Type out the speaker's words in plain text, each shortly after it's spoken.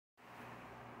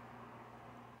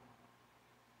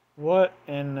What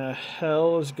in the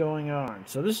hell is going on?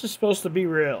 So this is supposed to be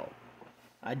real.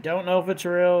 I don't know if it's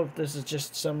real, if this is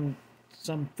just some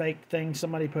fake thing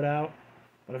somebody put out.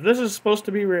 But if this is supposed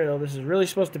to be real, this is really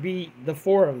supposed to be the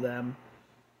four of them.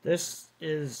 This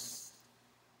is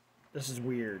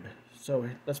weird. So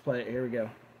let's play it. Here we go.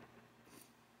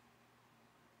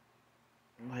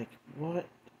 Like what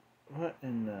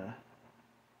in the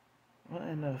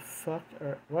fuck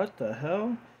or what the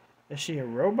hell? Is she a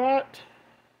robot?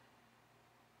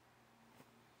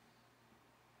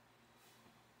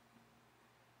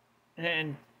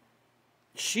 And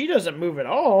she doesn't move at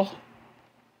all.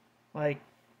 Like,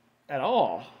 at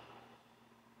all.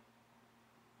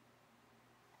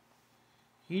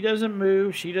 He doesn't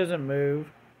move. She doesn't move.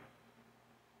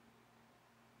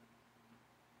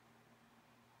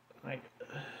 Like,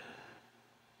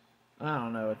 I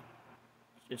don't know.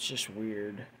 It's just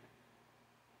weird.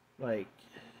 Like,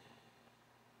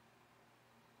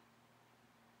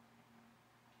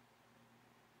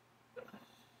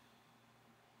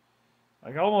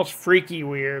 almost freaky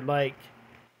weird. Like,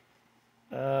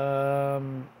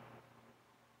 um,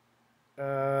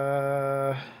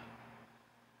 uh,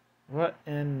 what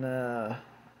in the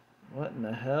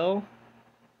hell?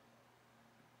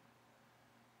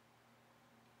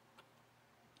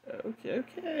 Okay,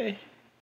 okay.